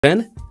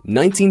10.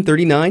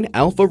 1939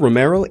 Alfa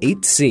Romero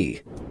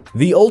 8C.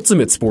 The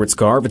ultimate sports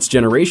car of its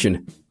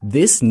generation,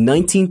 this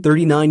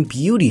 1939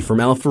 beauty from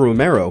Alfa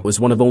Romero was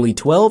one of only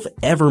 12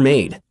 ever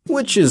made,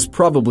 which is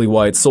probably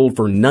why it sold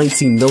for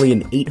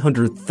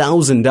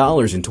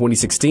 $19,800,000 in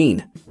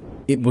 2016.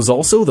 It was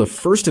also the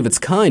first of its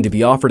kind to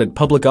be offered at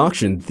public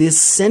auction this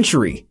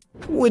century,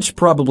 which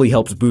probably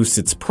helped boost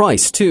its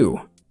price too.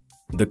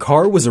 The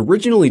car was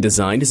originally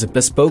designed as a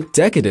bespoke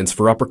decadence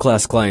for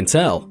upper-class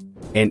clientele,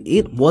 and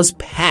it was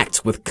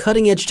packed with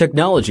cutting-edge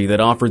technology that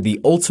offered the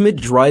ultimate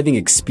driving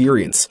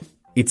experience.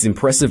 It's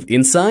impressive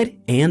inside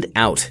and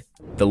out.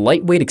 The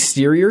lightweight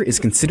exterior is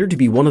considered to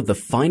be one of the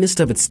finest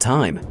of its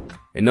time.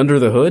 And under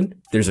the hood,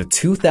 there's a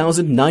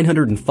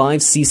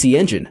 2,905cc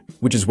engine,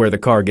 which is where the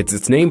car gets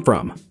its name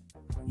from.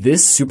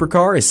 This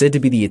supercar is said to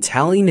be the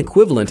Italian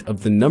equivalent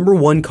of the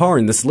 #1 car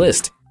in this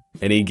list.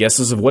 Any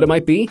guesses of what it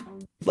might be?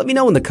 Let me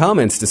know in the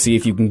comments to see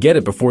if you can get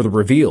it before the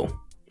reveal.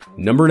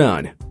 Number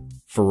 9.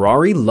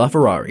 Ferrari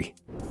LaFerrari.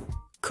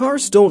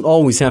 Cars don't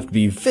always have to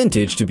be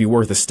vintage to be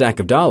worth a stack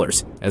of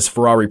dollars, as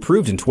Ferrari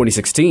proved in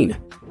 2016.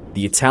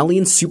 The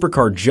Italian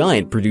supercar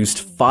giant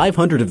produced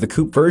 500 of the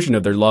coupe version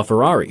of their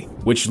LaFerrari,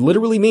 which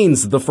literally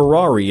means the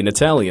Ferrari in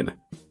Italian.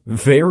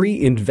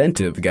 Very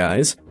inventive,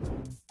 guys.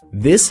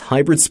 This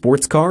hybrid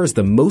sports car is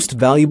the most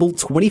valuable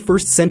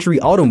 21st century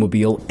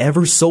automobile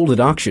ever sold at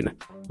auction,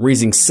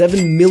 raising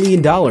 $7 million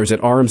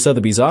at RM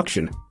Sotheby's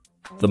auction.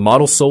 The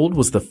model sold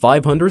was the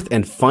 500th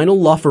and final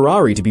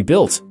LaFerrari to be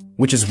built,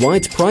 which is why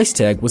its price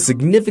tag was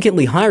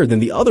significantly higher than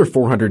the other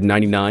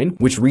 499,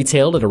 which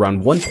retailed at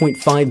around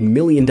 $1.5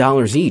 million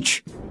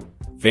each.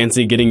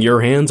 Fancy getting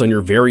your hands on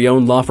your very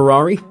own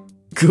LaFerrari?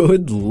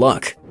 Good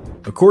luck!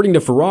 According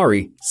to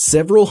Ferrari,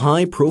 several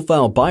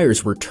high-profile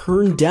buyers were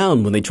turned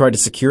down when they tried to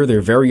secure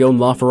their very own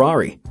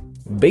LaFerrari.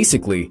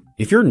 Basically,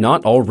 if you're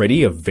not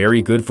already a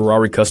very good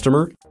Ferrari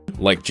customer,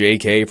 like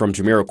JK from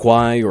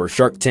Jamiroquai or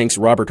Shark Tank's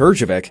Robert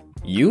Herjavec,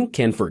 you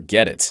can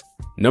forget it.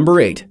 Number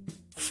 8.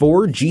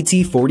 Ford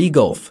GT40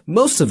 Golf.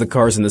 Most of the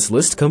cars in this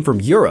list come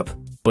from Europe,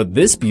 but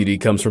this beauty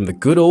comes from the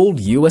good old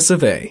US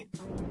of A.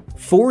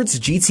 Ford's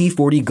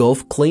GT40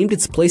 Golf claimed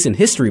its place in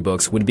history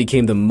books when it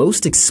became the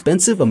most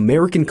expensive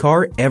American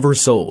car ever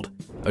sold,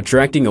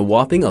 attracting a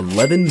whopping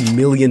 $11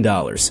 million.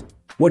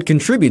 What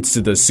contributes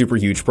to the super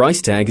huge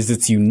price tag is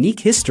its unique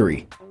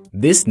history.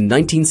 This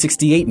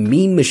 1968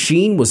 mean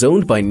machine was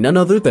owned by none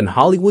other than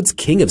Hollywood's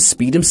king of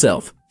speed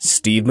himself,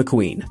 Steve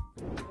McQueen.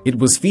 It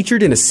was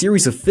featured in a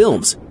series of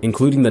films,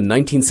 including the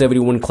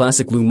 1971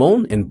 classic Le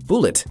Mans and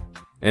Bullitt.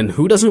 And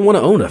who doesn't want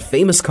to own a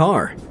famous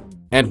car?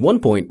 At one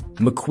point,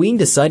 McQueen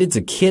decided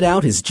to kit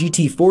out his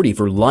GT40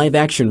 for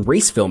live-action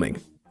race filming,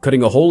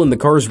 cutting a hole in the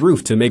car's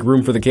roof to make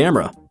room for the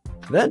camera.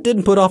 That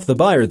didn't put off the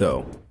buyer,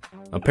 though.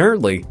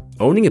 Apparently,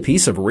 owning a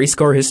piece of race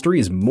car history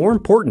is more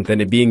important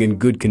than it being in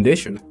good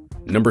condition.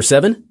 Number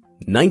 7.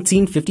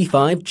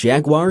 1955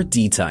 Jaguar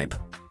D-Type.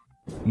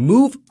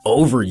 Move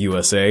over,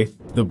 USA.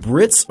 The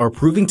Brits are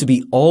proving to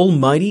be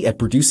almighty at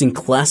producing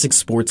classic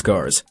sports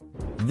cars.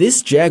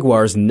 This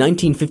Jaguar's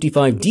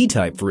 1955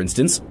 D-Type, for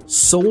instance,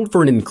 sold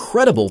for an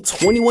incredible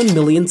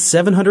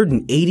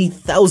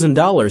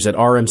 $21,780,000 at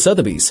RM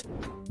Sotheby's.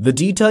 The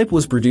D-Type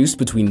was produced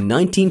between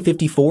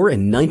 1954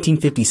 and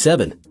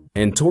 1957,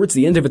 and towards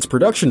the end of its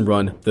production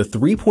run, the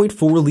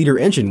 3.4-liter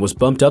engine was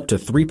bumped up to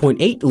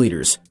 3.8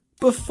 liters,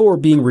 before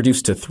being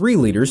reduced to 3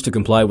 liters to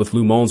comply with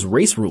Le Mans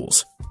race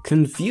rules.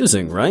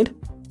 Confusing, right?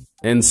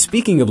 And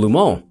speaking of Le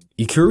Mans,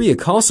 Ikuria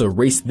Kasa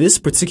raced this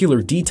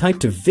particular D-Type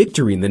to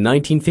victory in the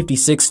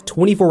 1956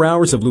 24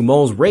 Hours of Le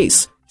Mans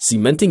race,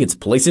 cementing its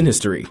place in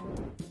history.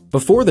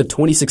 Before the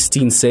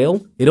 2016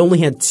 sale, it only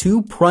had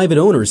 2 private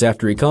owners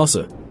after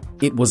Ikasa.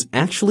 It was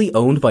actually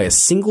owned by a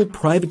single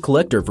private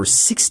collector for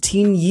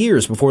 16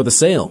 years before the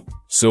sale.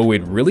 So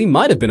it really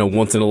might have been a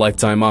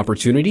once-in-a-lifetime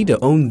opportunity to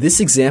own this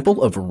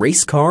example of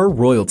race car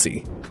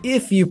royalty.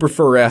 If you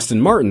prefer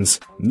Aston Martins,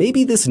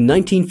 maybe this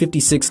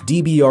 1956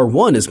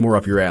 DBR1 is more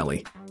up your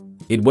alley.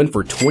 It went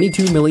for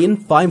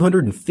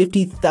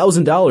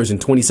 $22,550,000 in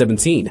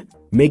 2017,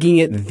 making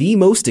it the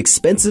most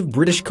expensive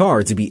British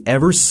car to be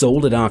ever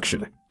sold at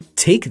auction.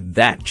 Take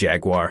that,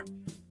 Jaguar!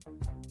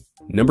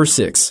 Number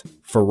 6.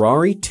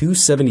 Ferrari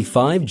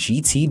 275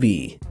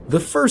 GTB. The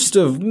first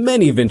of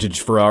many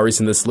vintage Ferraris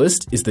in this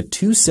list is the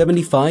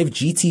 275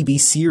 GTB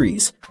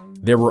series.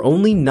 There were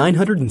only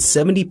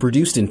 970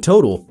 produced in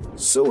total,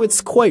 so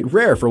it's quite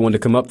rare for one to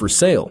come up for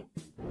sale.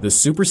 The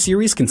Super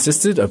Series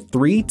consisted of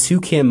 3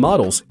 2-cam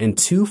models and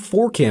 2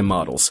 4-cam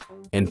models,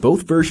 and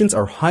both versions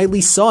are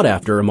highly sought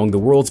after among the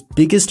world's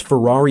biggest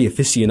Ferrari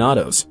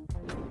aficionados.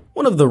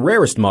 One of the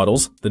rarest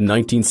models, the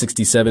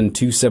 1967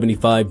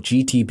 275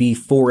 GTB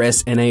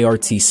 4S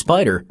NART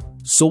Spider,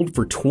 sold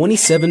for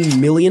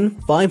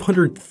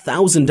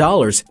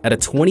 $27,500,000 at a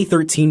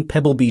 2013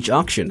 Pebble Beach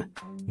auction.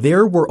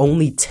 There were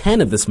only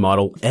 10 of this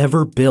model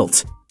ever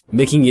built,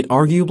 making it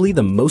arguably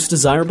the most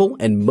desirable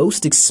and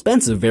most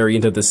expensive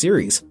variant of the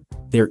series.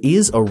 There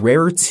is a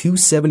rarer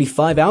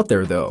 275 out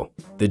there though,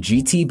 the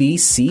GTB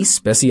C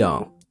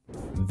Special.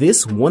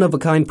 This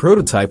one-of-a-kind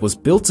prototype was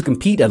built to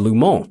compete at Le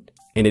Mans,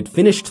 and it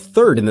finished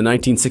third in the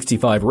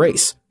 1965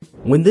 race.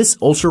 When this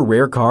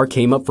ultra-rare car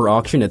came up for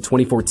auction at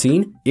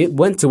 2014, it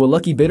went to a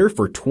lucky bidder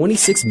for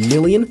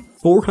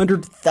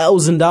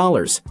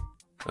 $26,400,000.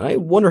 I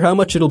wonder how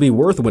much it'll be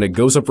worth when it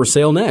goes up for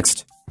sale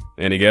next.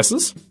 Any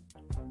guesses?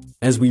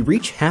 As we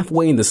reach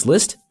halfway in this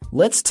list,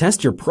 let's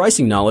test your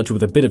pricing knowledge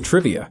with a bit of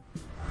trivia.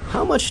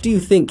 How much do you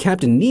think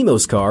Captain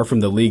Nemo's car from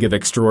the League of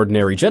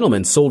Extraordinary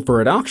Gentlemen sold for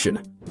at auction?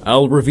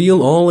 I'll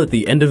reveal all at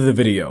the end of the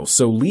video,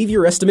 so leave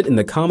your estimate in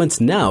the comments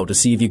now to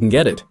see if you can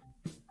get it.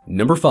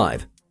 Number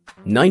 5.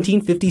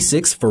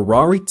 1956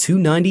 Ferrari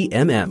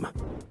 290mm.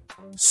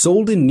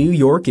 Sold in New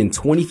York in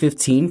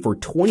 2015 for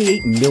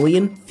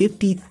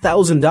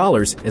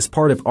 $28,050,000 as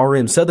part of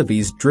RM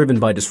Sotheby's Driven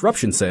by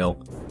Disruption sale,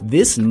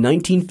 this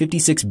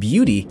 1956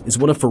 beauty is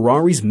one of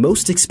Ferrari's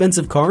most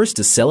expensive cars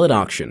to sell at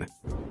auction.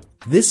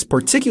 This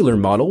particular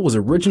model was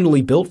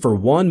originally built for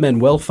Juan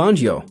Manuel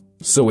Fangio,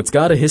 so it's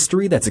got a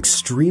history that's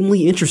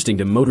extremely interesting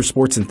to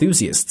motorsports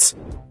enthusiasts.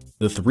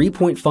 The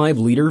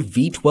 3.5-liter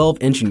V12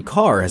 engine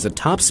car has a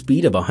top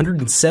speed of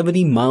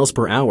 170 miles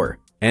per hour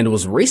and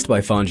was raced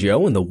by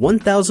Fangio in the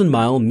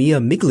 1,000-mile Mia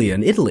Miglia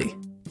in Italy.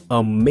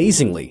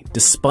 Amazingly,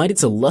 despite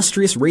its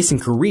illustrious racing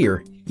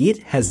career,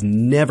 it has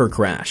never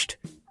crashed.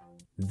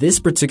 This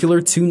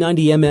particular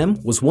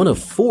 290mm was one of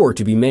 4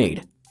 to be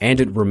made, and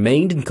it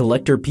remained in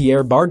collector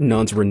Pierre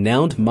Bardinon's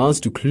renowned Mas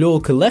du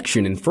Clos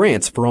collection in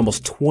France for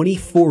almost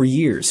 24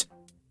 years.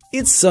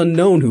 It's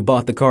unknown who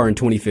bought the car in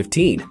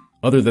 2015,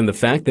 other than the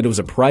fact that it was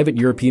a private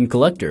European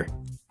collector.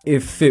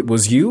 If it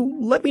was you,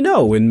 let me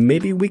know and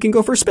maybe we can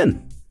go for a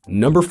spin.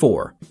 Number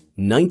 4.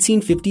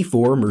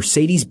 1954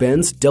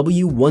 Mercedes-Benz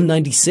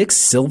W196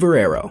 Silver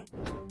Arrow.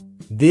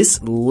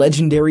 This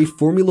legendary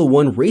Formula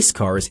One race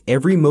car is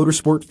every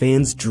motorsport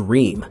fan's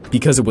dream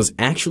because it was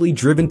actually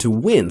driven to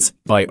wins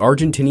by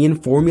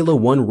Argentinian Formula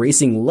One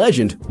racing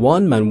legend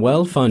Juan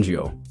Manuel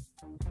Fangio.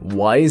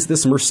 Why is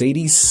this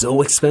Mercedes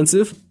so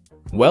expensive?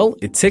 Well,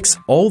 it ticks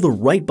all the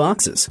right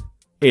boxes.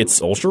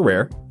 It's ultra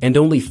rare, and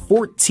only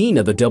 14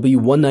 of the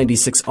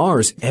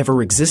W196Rs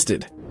ever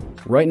existed.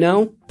 Right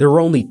now, there are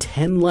only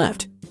 10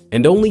 left,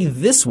 and only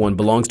this one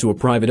belongs to a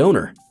private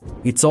owner.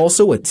 It's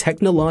also a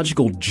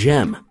technological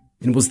gem,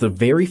 and was the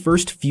very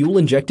first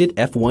fuel-injected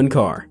F1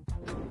 car.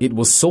 It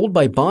was sold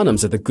by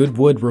Bonhams at the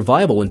Goodwood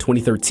Revival in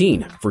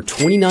 2013 for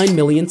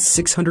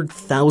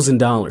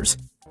 $29,600,000,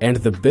 and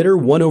the bidder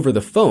won over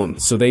the phone,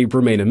 so they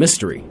remain a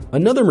mystery.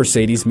 Another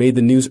Mercedes made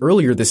the news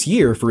earlier this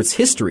year for its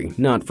history,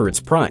 not for its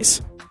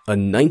price. A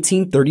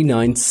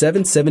 1939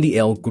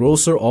 770L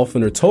Grosser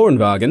Offener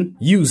Tourenwagen,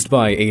 used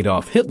by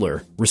Adolf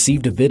Hitler,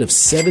 received a bid of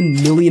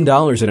 $7 million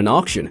at an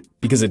auction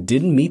because it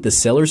didn't meet the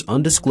seller's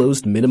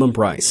undisclosed minimum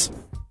price.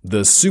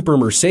 The Super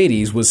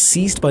Mercedes was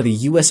seized by the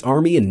US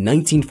Army in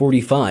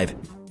 1945,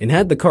 and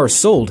had the car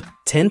sold,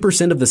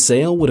 10% of the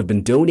sale would have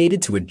been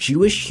donated to a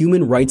Jewish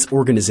human rights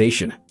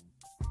organization.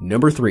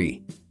 Number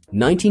 3.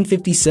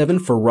 1957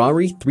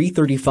 Ferrari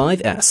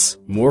 335S.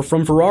 More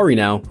from Ferrari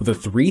now with a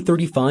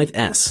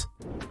 335S.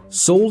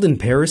 Sold in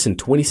Paris in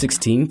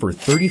 2016 for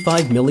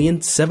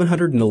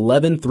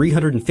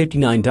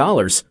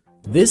 $35,711,359,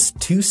 this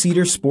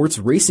two-seater sports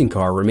racing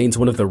car remains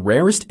one of the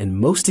rarest and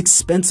most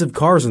expensive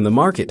cars on the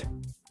market.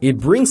 It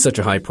brings such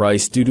a high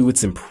price due to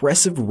its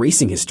impressive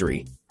racing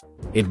history.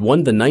 It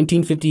won the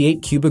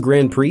 1958 Cuba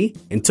Grand Prix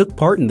and took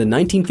part in the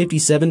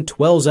 1957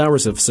 12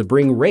 Hours of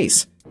Sebring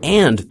race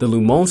and the Le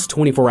Mans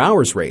 24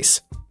 Hours race.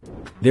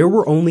 There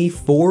were only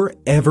 4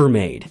 ever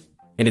made,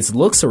 and its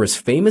looks are as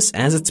famous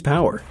as its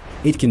power.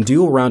 It can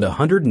do around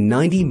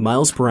 190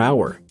 miles per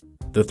hour.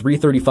 The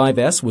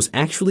 335S was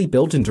actually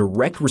built in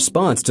direct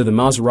response to the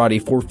Maserati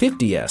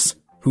 450S,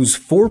 whose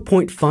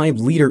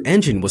 4.5-liter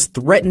engine was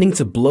threatening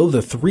to blow the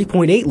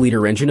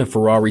 3.8-liter engine of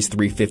Ferrari's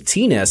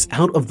 315S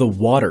out of the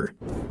water.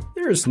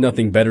 There's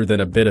nothing better than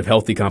a bit of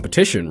healthy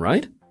competition,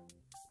 right?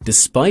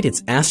 Despite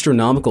its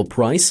astronomical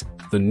price,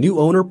 the new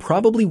owner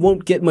probably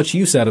won't get much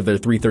use out of their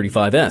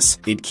 335S.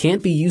 It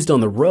can't be used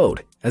on the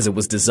road, as it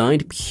was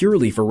designed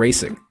purely for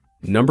racing.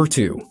 Number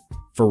 2.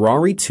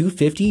 Ferrari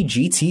 250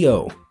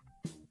 GTO.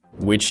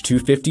 Which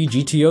 250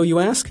 GTO, you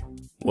ask?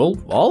 Well,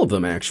 all of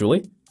them,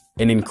 actually.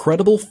 An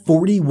incredible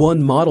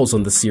 41 models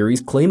on the series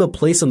claim a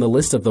place on the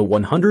list of the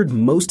 100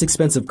 most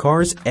expensive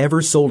cars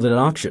ever sold at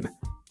auction.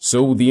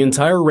 So the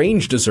entire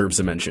range deserves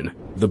a mention.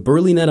 The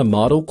Berlinetta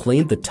model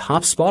claimed the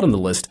top spot on the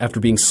list after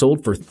being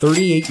sold for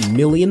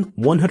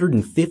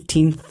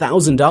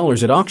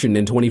 $38,115,000 at auction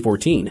in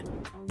 2014.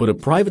 But a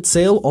private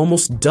sale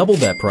almost doubled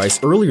that price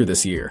earlier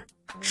this year.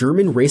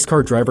 German race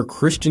car driver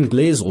Christian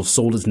Gläsel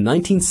sold his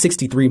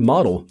 1963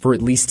 model for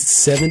at least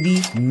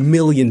 $70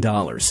 million.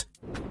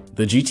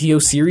 The GTO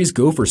series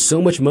go for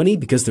so much money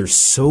because they're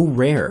so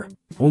rare.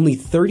 Only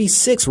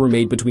 36 were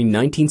made between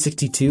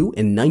 1962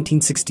 and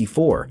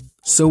 1964,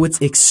 so it's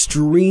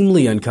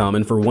extremely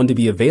uncommon for one to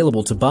be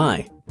available to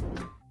buy.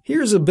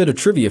 Here's a bit of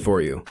trivia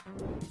for you.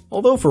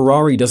 Although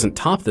Ferrari doesn't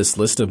top this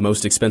list of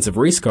most expensive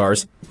race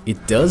cars,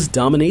 it does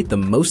dominate the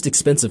most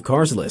expensive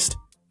cars list.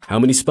 How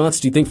many spots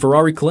do you think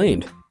Ferrari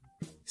claimed?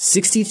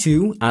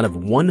 62 out of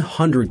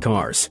 100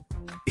 cars.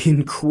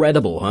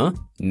 Incredible, huh?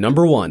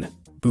 Number 1.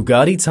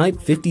 Bugatti Type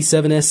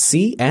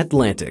 57SC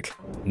Atlantic.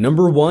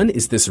 Number 1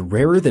 is this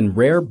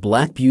rarer-than-rare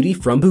black beauty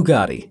from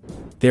Bugatti.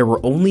 There were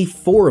only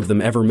 4 of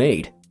them ever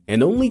made,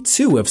 and only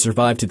 2 have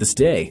survived to this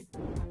day.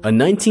 A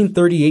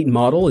 1938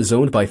 model is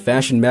owned by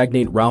fashion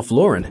magnate Ralph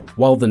Lauren,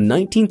 while the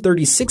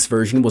 1936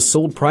 version was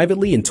sold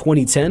privately in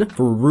 2010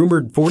 for a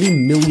rumored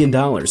 $40 million,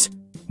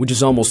 which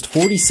is almost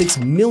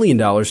 $46 million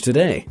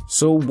today.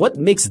 So what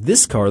makes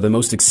this car the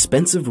most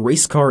expensive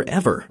race car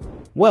ever?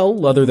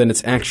 Well, other than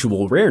its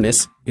actual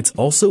rareness, it's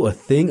also a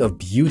thing of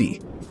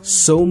beauty.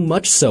 So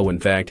much so, in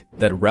fact,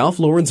 that Ralph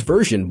Lauren's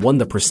version won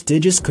the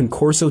prestigious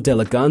Concorso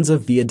d'Eleganza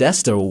Via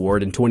d'Este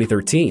Award in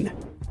 2013.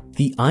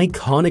 The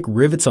iconic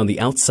rivets on the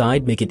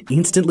outside make it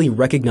instantly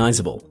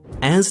recognizable,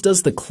 as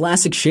does the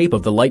classic shape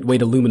of the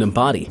lightweight aluminum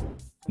body.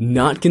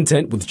 Not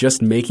content with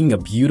just making a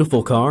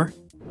beautiful car,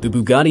 the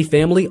Bugatti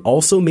family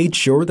also made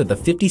sure that the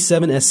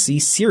 57SC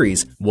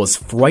series was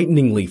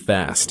frighteningly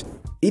fast.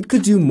 It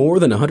could do more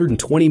than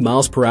 120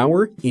 miles per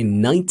hour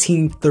in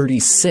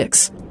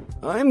 1936.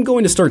 I'm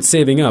going to start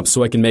saving up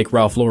so I can make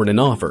Ralph Lauren an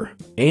offer.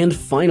 And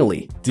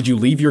finally, did you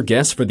leave your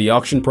guess for the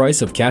auction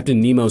price of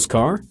Captain Nemo's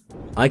car?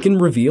 I can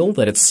reveal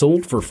that it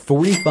sold for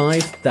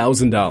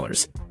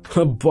 $45,000.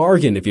 A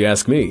bargain if you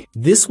ask me.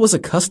 This was a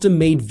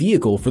custom-made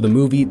vehicle for the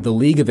movie The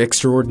League of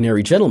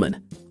Extraordinary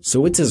Gentlemen,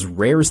 so it's as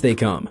rare as they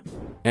come.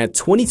 At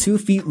 22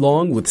 feet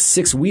long with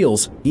 6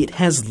 wheels, it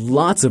has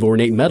lots of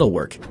ornate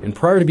metalwork, and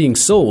prior to being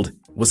sold,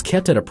 was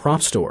kept at a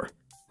prop store.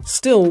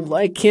 Still,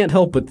 I can't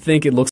help but think it looks